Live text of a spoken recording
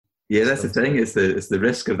Yeah, that's the thing. It's the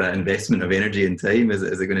risk of that investment of energy and time. Is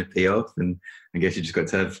it going to pay off? And I guess you just got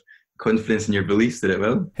to have confidence in your beliefs that it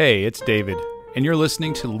will. Hey, it's David, and you're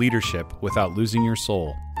listening to Leadership Without Losing Your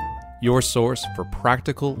Soul, your source for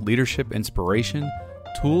practical leadership inspiration,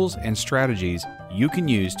 tools, and strategies you can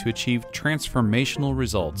use to achieve transformational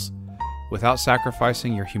results without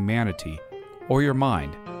sacrificing your humanity or your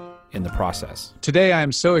mind in the process. Today, I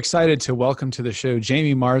am so excited to welcome to the show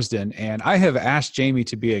Jamie Marsden, and I have asked Jamie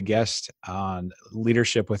to be a guest on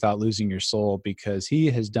Leadership Without Losing Your Soul because he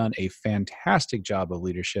has done a fantastic job of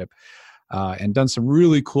leadership and done some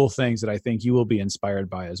really cool things that I think you will be inspired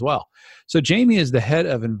by as well. So Jamie is the head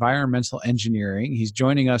of environmental engineering. He's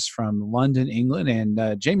joining us from London, England.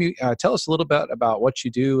 And Jamie, tell us a little bit about what you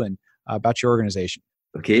do and about your organization.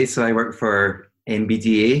 Okay, so I work for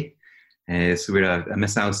NBDA. So we're a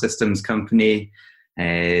missile systems company.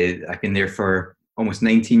 I've been there for almost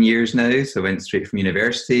 19 years now. So I went straight from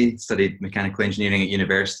university, studied mechanical engineering at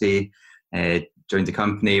university, joined the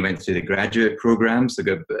company, went through the graduate program, so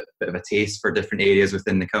got a bit of a taste for different areas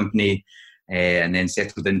within the company, and then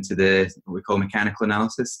settled into what we call mechanical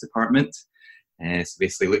analysis department. So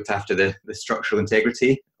basically looked after the structural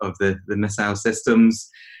integrity of the missile systems.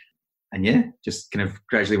 And yeah, just kind of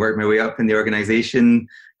gradually worked my way up in the organization,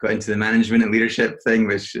 got into the management and leadership thing,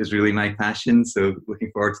 which is really my passion. So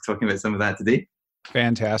looking forward to talking about some of that today.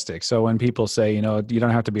 Fantastic. So when people say, you don't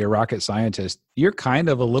have to be a rocket scientist, you're kind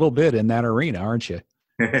of a little bit in that arena, aren't you?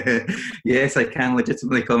 Yes, I can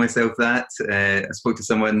legitimately call myself that. I spoke to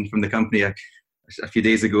someone from the company a few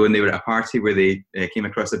days ago, and they were at a party where they came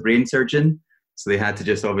across a brain surgeon. So they had to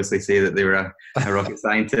just obviously say that they were a rocket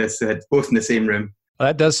scientist, so had both in the same room. Well,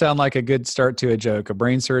 that does sound like a good start to a joke. A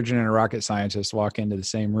brain surgeon and a rocket scientist walk into the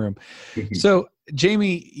same room. So,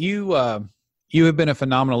 Jamie, you have been a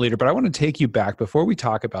phenomenal leader, but I want to take you back before we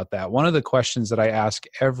talk about that. One of the questions that I ask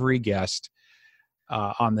every guest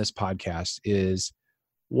on this podcast is,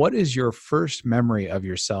 what is your first memory of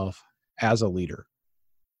yourself as a leader?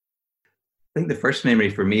 I think the first memory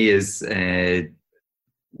for me is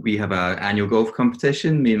we have an annual golf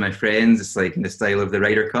competition, me and my friends. It's like in the style of the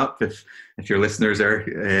Ryder Cup, if your listeners are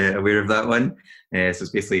aware of that one. So it's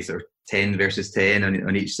basically sort of 10 versus 10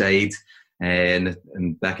 on each side. And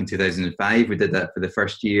back in 2005, we did that for the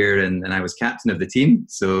first year, and I was captain of the team.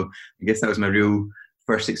 So I guess that was my real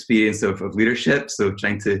first experience of leadership. So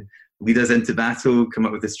trying to lead us into battle, come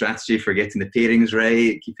up with a strategy for getting the pairings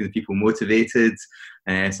right, keeping the people motivated.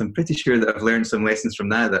 So I'm pretty sure that I've learned some lessons from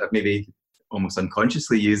that I've maybe almost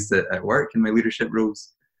unconsciously used at work in my leadership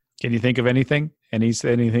roles. Can you think of anything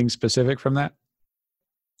specific from that?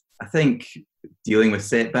 I think dealing with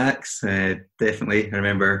setbacks, definitely. I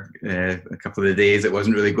remember a couple of the days it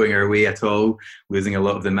wasn't really going our way at all, losing a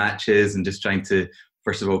lot of the matches, and just trying to,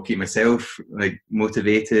 first of all, keep myself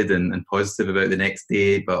motivated and positive about the next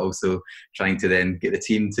day, but also trying to then get the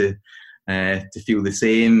team to feel the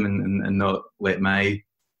same and not let my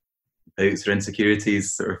doubts or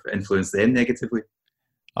insecurities sort of influence them negatively.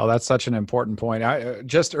 Oh, that's such an important point.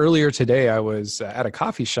 Just earlier today, I was at a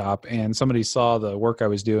coffee shop and somebody saw the work I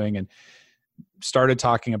was doing and started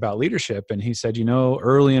talking about leadership. And he said,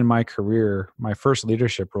 early in my career, my first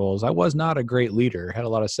leadership roles, I was not a great leader, had a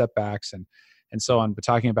lot of setbacks and so on, but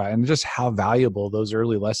talking about and just how valuable those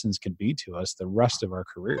early lessons can be to us the rest of our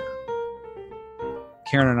career.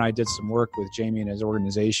 Karen and I did some work with Jamie and his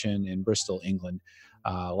organization in Bristol, England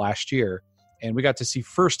last year, and we got to see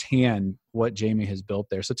firsthand what Jamie has built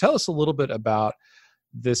there. So tell us a little bit about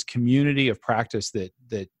this community of practice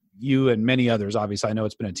that you and many others, obviously I know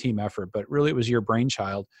it's been a team effort, but really it was your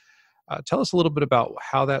brainchild. Tell us a little bit about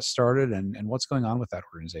how that started and what's going on with that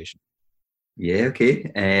organization. Yeah,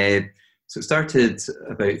 okay. So it started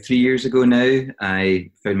about 3 years ago now. I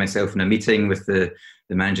found myself in a meeting with the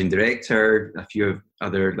managing director, a few of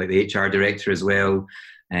other, like the HR director as well,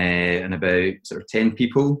 and about sort of 10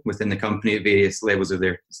 people within the company at various levels of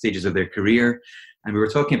their stages of their career. And we were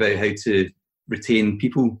talking about how to retain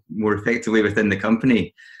people more effectively within the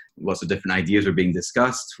company. Lots of different ideas were being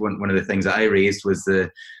discussed. One of the things that I raised was the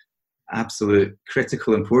absolute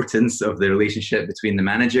critical importance of the relationship between the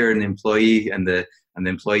manager and the employee and the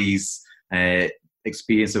employee's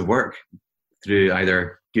experience of work through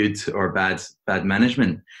either good or bad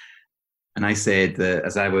management. And I said that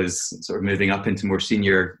as I was sort of moving up into more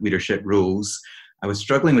senior leadership roles, I was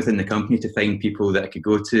struggling within the company to find people that I could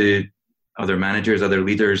go to, other managers, other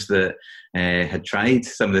leaders that had tried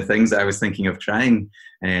some of the things that I was thinking of trying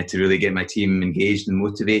to really get my team engaged and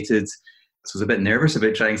motivated. So I was a bit nervous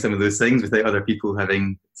about trying some of those things without other people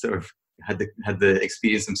having sort of had the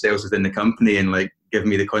experience themselves within the company and given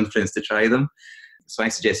me the confidence to try them. So I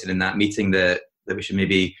suggested in that meeting that we should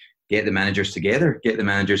maybe get the managers together, get the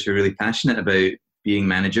managers who are really passionate about being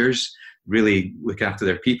managers, really look after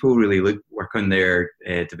their people, really work on their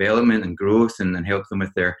development and growth, and help them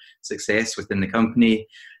with their success within the company,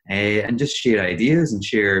 and just share ideas and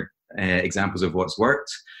share examples of what's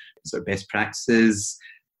worked, sort of best practices.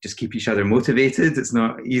 Just keep each other motivated. It's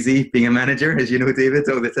not easy being a manager, as you know, David,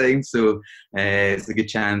 all the time. So it's a good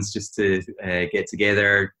chance just to get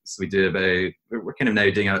together. So we're kind of now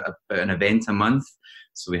doing about an event a month.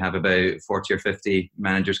 So we have about 40 or 50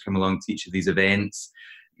 managers come along to each of these events.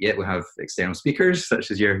 Yeah, we have external speakers such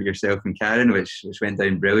as yourself and Karen, which went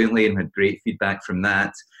down brilliantly and had great feedback from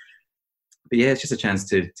that. But yeah, it's just a chance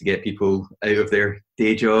to get people out of their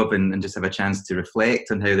day job and just have a chance to reflect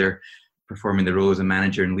on how they're performing the role as a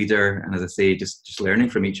manager and leader. And as I say, just learning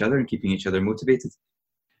from each other and keeping each other motivated.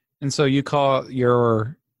 And so you call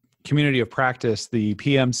your community of practice the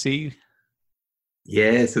PMC?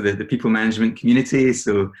 Yeah, so the people management community.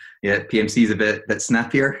 So yeah, PMC is a bit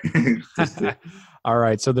snappier. All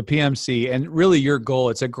right. So the PMC, and really your goal,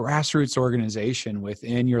 it's a grassroots organization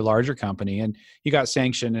within your larger company, and you got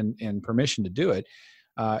sanction and permission to do it,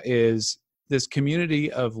 is this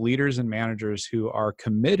community of leaders and managers who are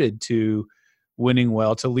committed to winning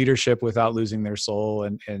well, to leadership without losing their soul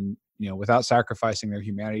and without sacrificing their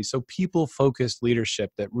humanity. So people-focused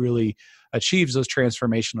leadership that really achieves those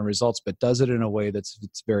transformational results, but does it in a way that's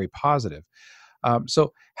very positive.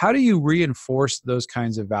 So how do you reinforce those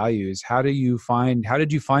kinds of values? How did you find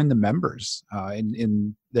the members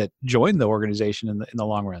in that joined the organization in the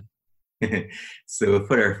long run? So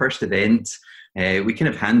for our first event, we kind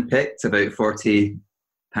of handpicked about 40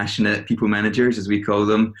 passionate people managers, as we call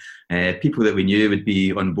them, people that we knew would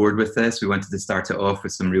be on board with this. We wanted to start it off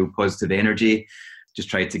with some real positive energy, just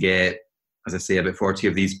tried to get, as I say, about 40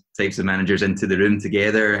 of these types of managers into the room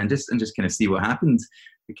together and just kind of see what happened.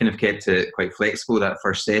 We kind of kept it quite flexible that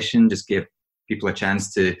first session, just gave people a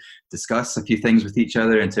chance to discuss a few things with each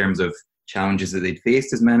other in terms of challenges that they'd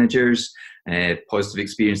faced as managers, positive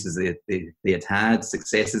experiences they had,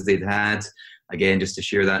 successes they'd had. Again, just to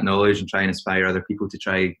share that knowledge and try and inspire other people to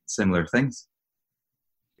try similar things.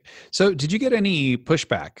 So did you get any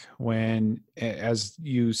pushback as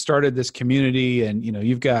you started this community and,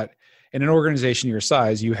 you've got, in an organization your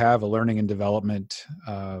size, you have a learning and development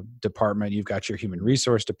department, you've got your human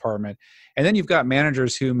resource department, and then you've got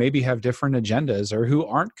managers who maybe have different agendas or who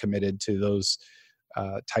aren't committed to those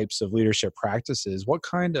types of leadership practices. What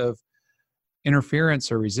kind of interference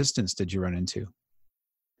or resistance did you run into?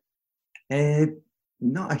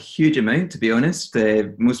 Not a huge amount, to be honest.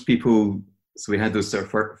 Most people, so we had those sort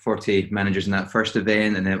of 40 managers in that first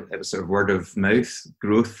event, and it was sort of word of mouth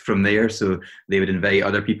growth from there. So they would invite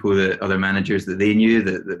other people, other managers that they knew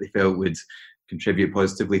that they felt would contribute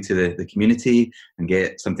positively to the community and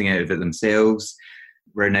get something out of it themselves.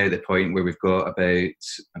 We're now at the point where we've got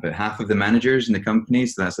about half of the managers in the company,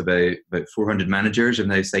 so that's about 400 managers have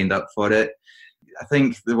now signed up for it. I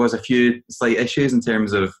think there was a few slight issues in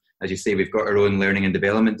terms of, as you say, we've got our own learning and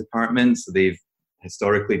development department, so they've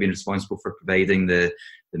historically been responsible for providing the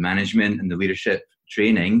management and the leadership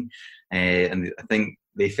training, and I think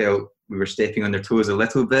they felt we were stepping on their toes a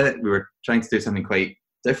little bit. We were trying to do something quite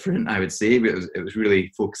different, I would say, but it was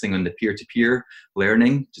really focusing on the peer-to-peer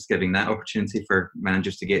learning, just giving that opportunity for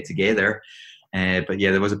managers to get together. But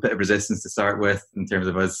yeah, there was a bit of resistance to start with in terms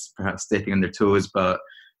of us perhaps stepping on their toes, but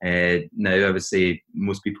now I would say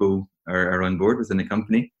most people are on board within the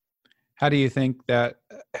company. How do you think that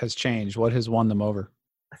has changed? What has won them over?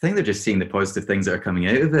 I think they're just seeing the positive things that are coming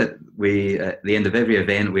out of it. We, at the end of every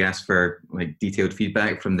event, we ask for detailed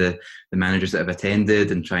feedback from the managers that have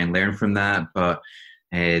attended and try and learn from that. But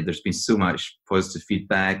there's been so much positive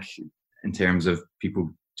feedback in terms of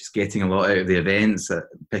people just getting a lot out of the events,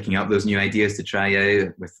 picking up those new ideas to try out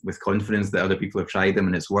with confidence that other people have tried them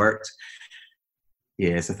and it's worked.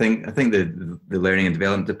 Yes, I think the learning and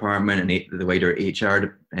development department and the wider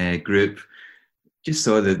HR group just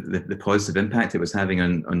saw the positive impact it was having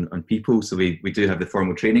on people. So we do have the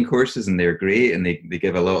formal training courses, and they're great, and they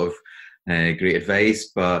give a lot of great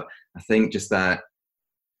advice. But I think just that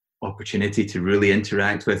opportunity to really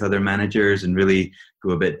interact with other managers and really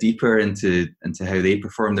go a bit deeper into how they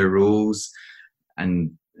perform their roles,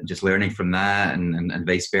 and just learning from that, and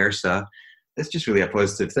vice versa. It's just really a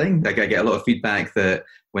positive thing. Like, I get a lot of feedback that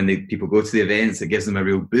when people go to the events, it gives them a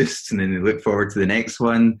real boost, and then they look forward to the next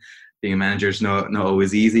one. Being a manager is not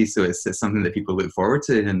always easy, so it's something that people look forward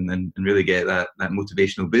to and really get that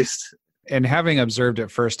motivational boost. And having observed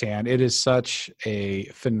it firsthand, it is such a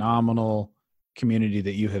phenomenal community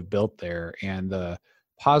that you have built there, and the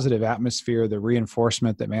positive atmosphere, the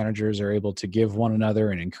reinforcement that managers are able to give one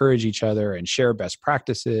another and encourage each other and share best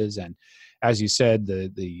practices. And as you said,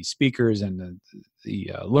 the speakers and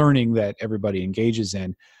the learning that everybody engages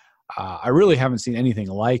in. I really haven't seen anything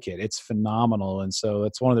like it. It's phenomenal. And so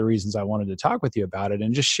it's one of the reasons I wanted to talk with you about it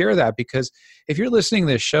and just share that, because if you're listening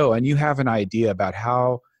to this show and you have an idea about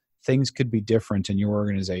how things could be different in your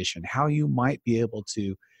organization, how you might be able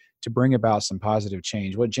to bring about some positive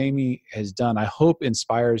change, what Jamie has done, I hope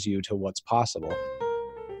inspires you to what's possible.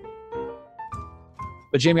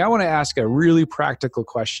 But Jamie, I want to ask a really practical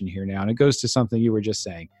question here now, and it goes to something you were just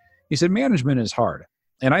saying. You said management is hard.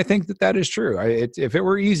 And I think that is true. If it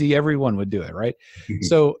were easy, everyone would do it, right? Mm-hmm.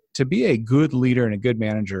 So to be a good leader and a good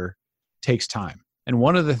manager takes time. And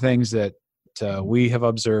one of the things that we have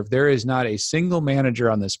observed, there is not a single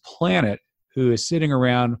manager on this planet who is sitting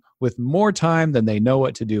around with more time than they know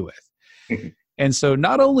what to do with. Mm-hmm. And so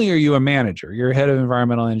not only are you a manager, you're head of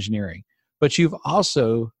environmental engineering, but you've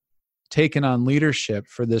also taken on leadership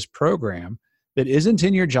for this program that isn't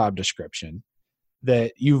in your job description,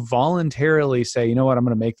 that you voluntarily say, you know what, I'm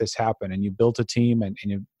going to make this happen. And you built a team and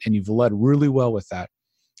you've led really well with that.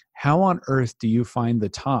 How on earth do you find the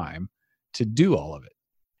time to do all of it?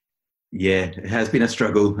 Yeah, it has been a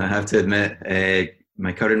struggle, I have to admit.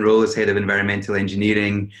 My current role is head of environmental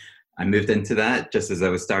engineering. I moved into that just as I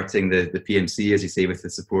was starting the PMC, as you say, with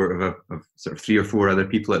the support of sort of 3 or 4 other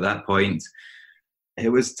people at that point. It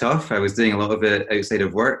was tough. I was doing a lot of it outside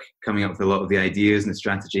of work, coming up with a lot of the ideas and the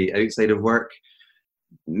strategy outside of work,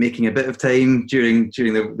 making a bit of time during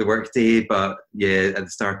the work day, but yeah, at the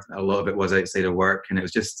start a lot of it was outside of work, and it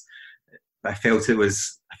was just, I felt it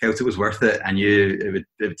was worth it. I knew it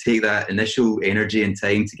would take that initial energy and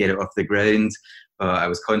time to get it off the ground, but I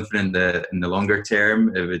was confident that in the longer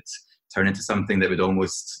term it would turn into something that would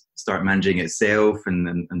almost start managing itself,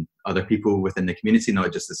 and other people within the community,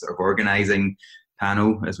 not just the sort of organising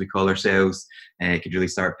panel as we call ourselves, could really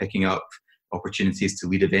start picking up opportunities to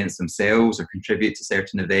lead events themselves or contribute to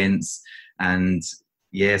certain events. And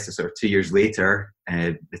yes, so sort of 2 years later,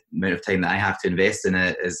 the amount of time that I have to invest in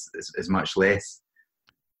it is much less.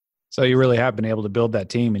 So you really have been able to build that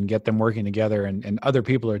team and get them working together, and other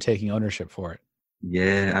people are taking ownership for it.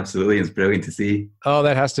 Yeah, absolutely. It's brilliant to see. Oh,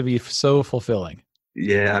 that has to be so fulfilling.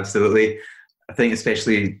 Yeah, absolutely. I think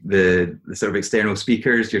especially the sort of external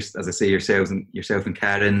speakers, as I say, yourself and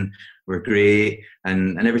Karen were great.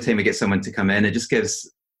 And every time we get someone to come in, it just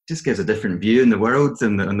gives a different view in the world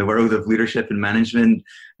and the world of leadership and management.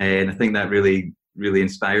 And I think that really, really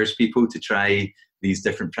inspires people to try these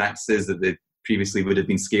different practices that they previously would have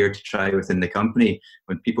been scared to try within the company.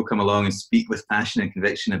 When people come along and speak with passion and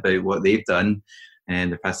conviction about what they've done,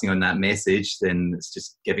 and they're passing on that message, then it's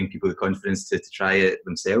just giving people the confidence to try it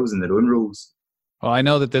themselves in their own roles. Well, I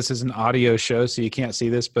know that this is an audio show, so you can't see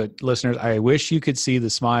this, but listeners, I wish you could see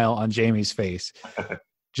the smile on Jamie's face.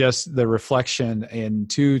 Just the reflection in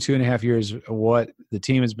 2.5 years, what the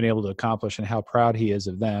team has been able to accomplish and how proud he is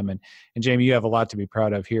of them. And Jamie, you have a lot to be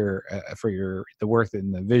proud of here for the work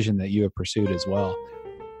and the vision that you have pursued as well.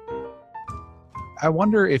 I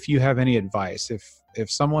wonder if you have any advice,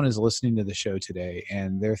 if someone is listening to the show today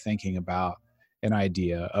and they're thinking about an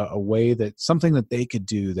idea, a way that something that they could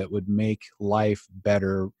do that would make life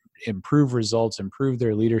better, improve results, improve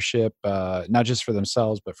their leadership, not just for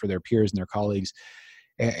themselves, but for their peers and their colleagues.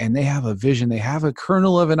 And they have a vision, they have a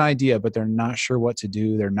kernel of an idea, but they're not sure what to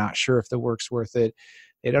do. They're not sure if the work's worth it.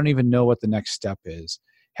 They don't even know what the next step is.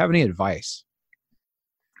 Have any advice?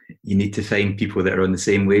 You need to find people that are on the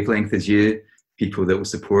same wavelength as you, people that will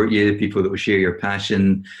support you, people that will share your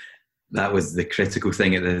passion. That was the critical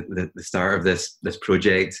thing at the start of this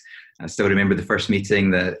project. I still remember the first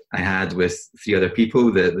meeting that I had with 3 other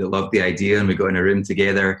people that loved the idea, and we got in a room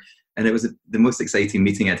together. And it was the most exciting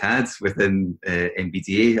meeting I'd had within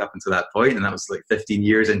MBDA up until that point, and that was like 15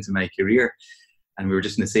 years into my career. And we were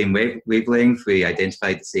just in the same wavelength. We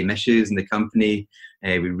identified the same issues in the company.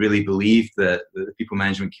 We really believed that the people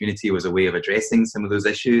management community was a way of addressing some of those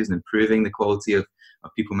issues and improving the quality of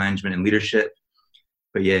people management and leadership.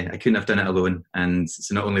 But yeah, I couldn't have done it alone. And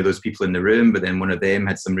so not only those people in the room, but then one of them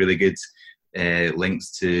had some really good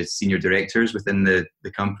links to senior directors within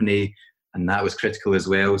the company. And that was critical as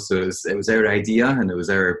well. So it was our idea and it was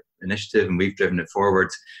our initiative, and we've driven it forward.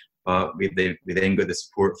 But we then got the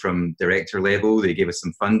support from director level. They gave us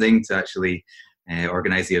some funding to actually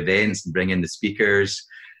organise the events and bring in the speakers.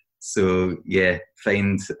 So yeah,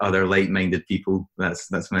 find other like-minded people.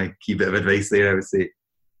 That's my key bit of advice there, I would say.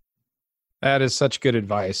 That is such good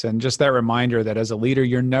advice. And just that reminder that as a leader,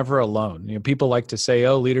 you're never alone. You know, people like to say,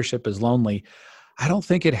 oh, leadership is lonely. I don't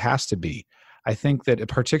think it has to be. I think that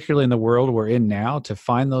particularly in the world we're in now, to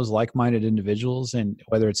find those like-minded individuals, and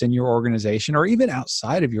whether it's in your organization or even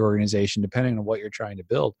outside of your organization, depending on what you're trying to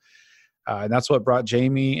build. And that's what brought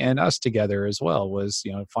Jamie and us together as well, was,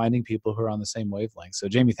 finding people who are on the same wavelength. So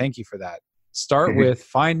Jamie, thank you for that. Start with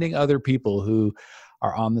finding other people who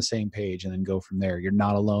are on the same page, and then go from there. You're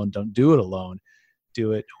not alone. Don't do it alone.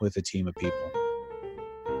 Do it with a team of people.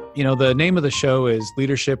 The name of the show is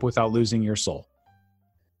Leadership Without Losing Your Soul.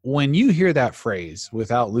 When you hear that phrase,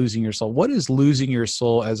 without losing your soul, what does losing your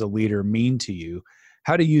soul as a leader mean to you?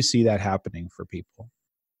 How do you see that happening for people?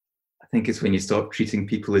 I think it's when you stop treating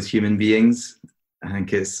people as human beings. I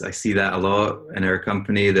see that a lot in our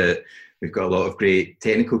company, that we've got a lot of great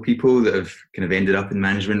technical people that have kind of ended up in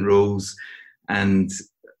management roles, and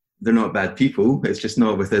they're not bad people. It's just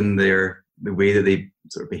not within the way that they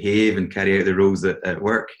sort of behave and carry out their roles at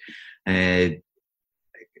work.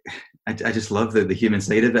 I just love the human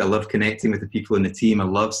side of it. I love connecting with the people in the team. I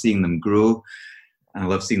love seeing them grow, and I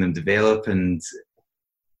love seeing them develop. And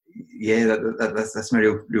yeah, that's my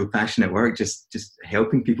real passion at work. Just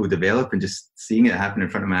helping people develop and just seeing it happen in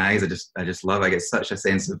front of my eyes. I just love. I get such a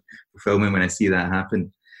sense of fulfillment when I see that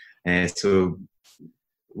happen. So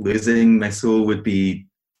losing my soul would be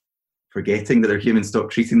forgetting that they're human, stop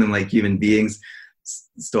treating them like human beings,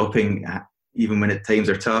 stopping even when at times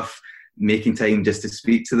are tough, making time just to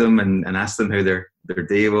speak to them and ask them how their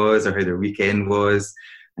day was or how their weekend was,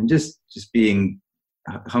 and just being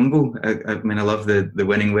humble. I mean, I love the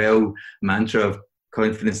winning well mantra of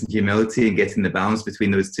confidence and humility, and getting the balance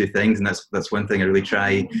between those two things. And that's one thing I really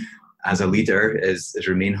try as a leader is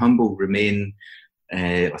remain humble, remain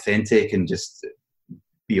authentic, and just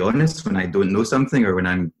be honest when I don't know something, or when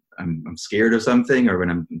I'm scared of something, or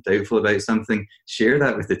when I'm doubtful about something. Share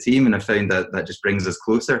that with the team, and I found that just brings us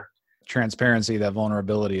closer. Transparency, that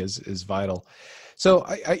vulnerability is vital. So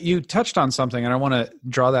you touched on something, and I want to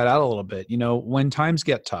draw that out a little bit. When times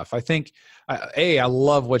get tough, I think, I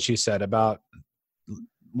love what you said about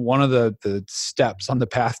one of the steps on the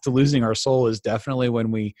path to losing our soul is definitely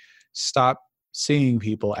when we stop seeing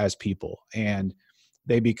people as people, and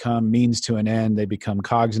they become means to an end. They become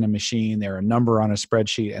cogs in a machine. They're a number on a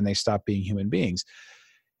spreadsheet, and they stop being human beings.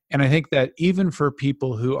 And I think that even for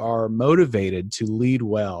people who are motivated to lead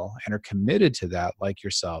well and are committed to that, like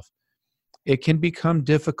yourself, it can become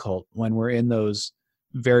difficult when we're in those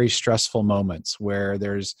very stressful moments where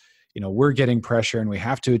there's, we're getting pressure and we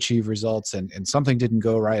have to achieve results, and something didn't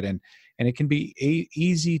go right. And it can be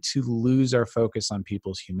easy to lose our focus on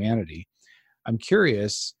people's humanity. I'm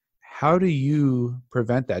curious, how do you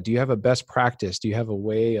prevent that? Do you have a best practice? Do you have a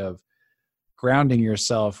way of grounding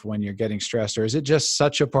yourself when you're getting stressed? Or is it just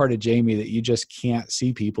such a part of Jamie that you just can't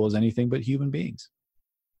see people as anything but human beings?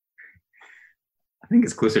 I think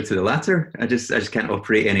it's closer to the latter. I just can't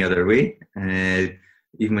operate any other way.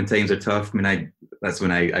 Even when times are tough, that's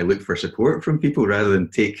when I look for support from people rather than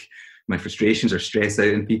take my frustrations or stress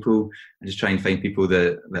out on people. I just try and find people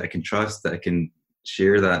that I can trust, that I can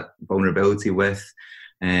share that vulnerability with.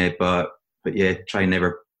 But yeah, try and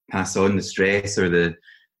never pass on the stress or the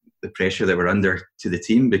pressure that we're under to the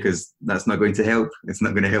team, because that's not going to help. It's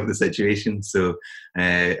not going to help the situation. So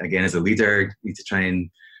again, as a leader, you need to try and,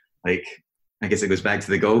 I guess it goes back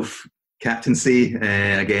to the golf captaincy.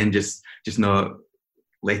 Again, just not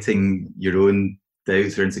letting your own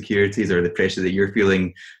doubts or insecurities or the pressure that you're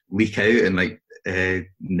feeling leak out and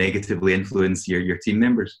negatively influence your team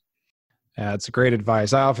members. It's great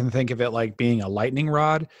advice. I often think of it like being a lightning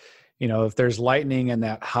rod. If there's lightning and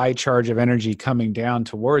that high charge of energy coming down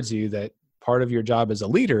towards you, that part of your job as a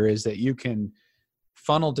leader is that you can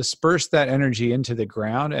disperse that energy into the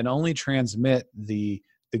ground and only transmit the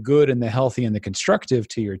good and the healthy and the constructive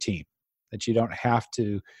to your team, that you don't have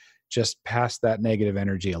to just pass that negative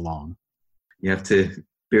energy along. You have to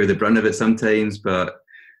bear the brunt of it sometimes, but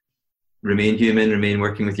remain human, remain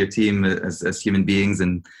working with your team as human beings,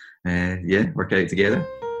 and work out together.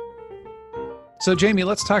 So Jamie,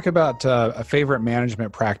 let's talk about a favorite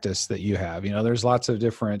management practice that you have. There's lots of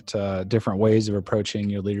different ways of approaching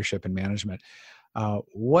your leadership and management.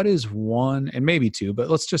 What is one, and maybe two, but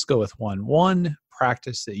let's just go with one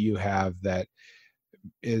practice that you have that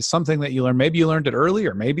is something that you learned? Maybe you learned it early,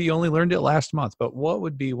 or maybe you only learned it last month, but what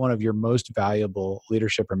would be one of your most valuable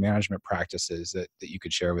leadership or management practices that you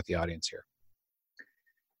could share with the audience here?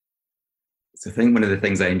 So I think one of the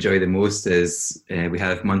things I enjoy the most is we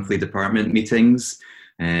have monthly department meetings.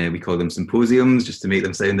 We call them symposiums, just to make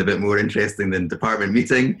them sound a bit more interesting than department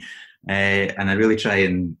meeting. And I really try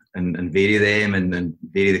and vary them and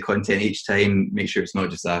vary the content each time, make sure it's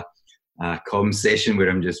not just a comms session where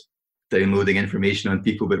I'm just downloading information on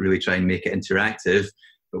people, but really try and make it interactive.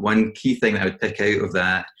 But one key thing that I would pick out of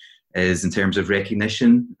that is in terms of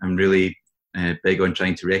recognition. I'm really big on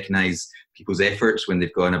trying to recognize people's efforts when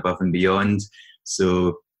they've gone above and beyond.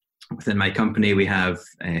 So within my company, we have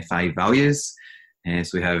 5 values.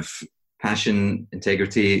 So we have passion,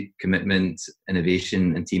 integrity, commitment,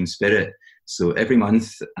 innovation, and team spirit. So every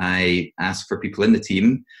month I ask for people in the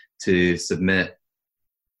team to submit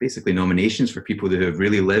basically nominations for people who have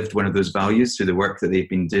really lived one of those values through the work that they've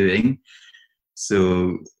been doing.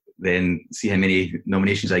 So then see how many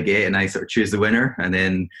nominations I get, and I sort of choose the winner. And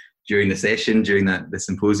then during the session, during the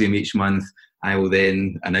symposium each month, I will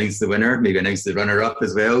then announce the winner, maybe announce the runner-up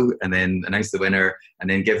as well, and then announce the winner, and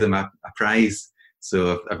then give them a prize.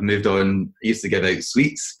 So I've moved on. I used to give out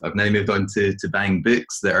sweets. I've now moved on to buying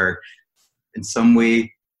books that are in some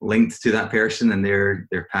way linked to that person and their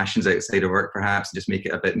passions outside of work, perhaps, just make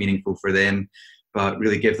it a bit meaningful for them, but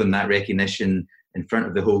really give them that recognition in front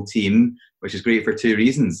of the whole team, which is great for 2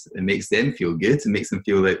 reasons. It makes them feel good. It makes them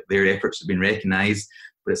feel that their efforts have been recognized,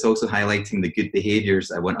 but it's also highlighting the good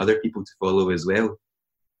behaviors I want other people to follow as well.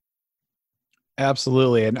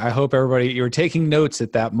 Absolutely. And I hope everybody, you were taking notes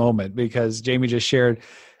at that moment, because Jamie just shared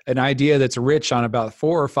an idea that's rich on about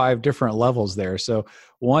 4 or 5 different levels there. So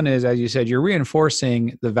one is, as you said, you're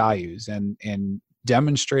reinforcing the values and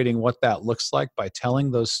demonstrating what that looks like by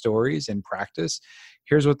telling those stories in practice.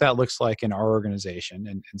 Here's what that looks like in our organization,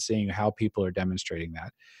 and seeing how people are demonstrating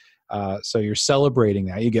that. So you're celebrating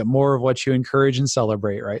that. You get more of what you encourage and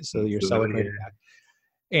celebrate, right? So you're celebrating that.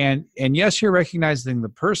 And yes, you're recognizing the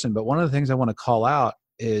person, but one of the things I want to call out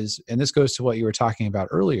is, and this goes to what you were talking about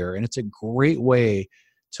earlier, and it's a great way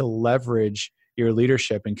to leverage your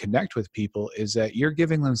leadership and connect with people, is that you're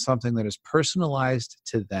giving them something that is personalized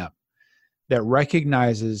to them, that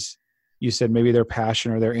recognizes, you said maybe their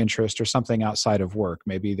passion or their interest or something outside of work,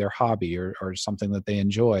 maybe their hobby or something that they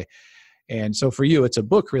enjoy. And so for you, it's a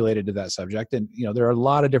book related to that subject. And, there are a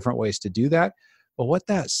lot of different ways to do that. But what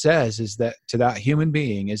that says is that to that human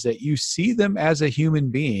being is that you see them as a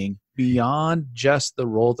human being beyond just the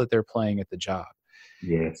role that they're playing at the job.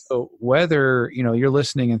 Yes. So whether, you're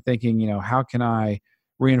listening and thinking, how can I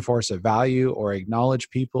reinforce a value or acknowledge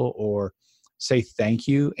people or say thank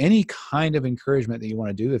you, any kind of encouragement that you want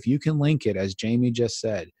to do, if you can link it, as Jamie just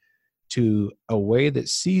said, to a way that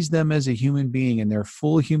sees them as a human being and their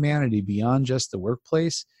full humanity beyond just the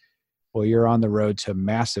workplace, well, you're on the road to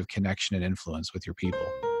massive connection and influence with your people.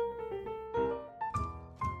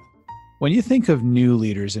 When you think of new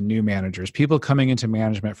leaders and new managers, people coming into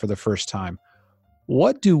management for the first time,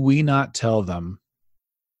 what do we not tell them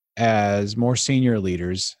as more senior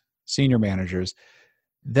leaders, senior managers,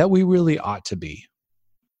 that we really ought to be?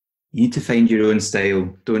 You need to find your own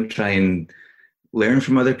style. Don't try and learn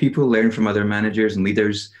from other people, learn from other managers and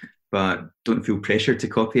leaders, but don't feel pressure to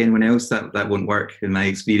copy anyone else. That won't work in my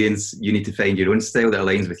experience. You need to find your own style that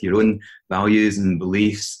aligns with your own values and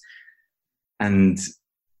beliefs, and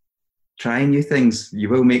try new things. You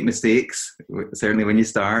will make mistakes, certainly when you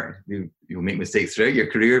start. You'll make mistakes throughout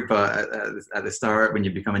your career, but at the start, when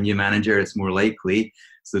you become a new manager, it's more likely.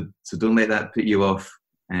 So don't let that put you off.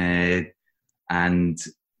 And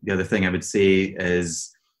the other thing I would say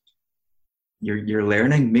is, you're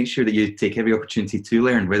learning. Make sure that you take every opportunity to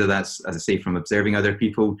learn, whether that's, as I say, from observing other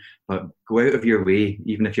people, but go out of your way,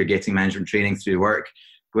 even if you're getting management training through work,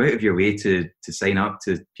 go out of your way to sign up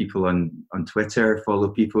to people on Twitter, follow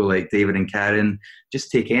people like David and Karen.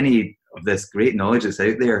 Just take any of this great knowledge that's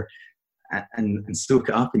out there and soak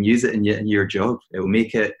it up and use it in your job. It'll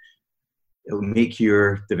make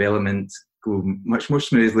your development go much more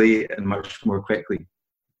smoothly and much more quickly.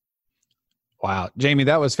 Wow. Jamie,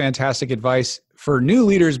 that was fantastic advice for new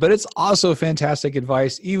leaders, but it's also fantastic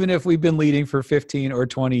advice even if we've been leading for 15 or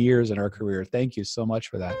 20 years in our career. Thank you so much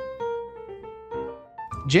for that.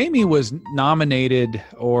 Jamie was nominated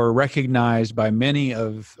or recognized by many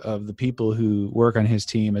of the people who work on his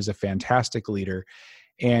team as a fantastic leader.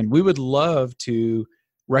 And we would love to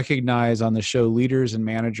recognize on the show leaders and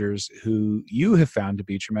managers who you have found to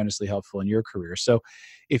be tremendously helpful in your career. So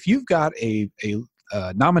if you've got a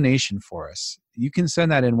nomination for us, you can send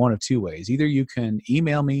that in one of 2 ways. Either you can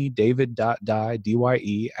email me, david.dye,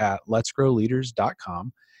 D-Y-E,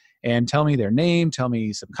 @letsgrowleaders.com, and tell me their name, tell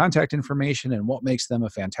me some contact information and what makes them a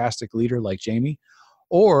fantastic leader like Jamie.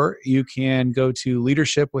 Or you can go to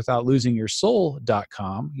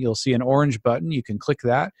leadershipwithoutlosingyoursoul.com. You'll see an orange button. You can click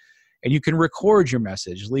that, and you can record your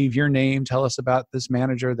message. Leave your name. Tell us about this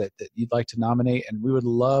manager that you'd like to nominate, and we would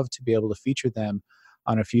love to be able to feature them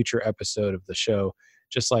on a future episode of the show,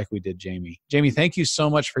 just like we did Jamie. Jamie, thank you so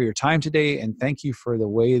much for your time today, and thank you for the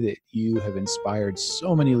way that you have inspired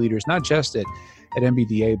so many leaders, not just at at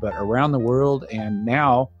MBDA, but around the world and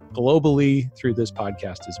now globally through this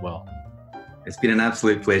podcast as well. It's been an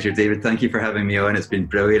absolute pleasure, David. Thank you for having me on. It's been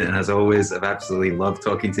brilliant. And as always, I've absolutely loved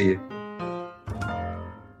talking to you.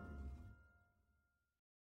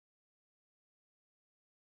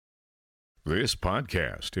 This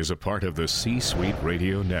podcast is a part of the C-Suite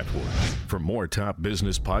Radio Network. For more top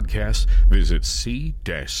business podcasts, visit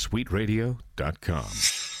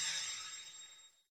c-suiteradio.com.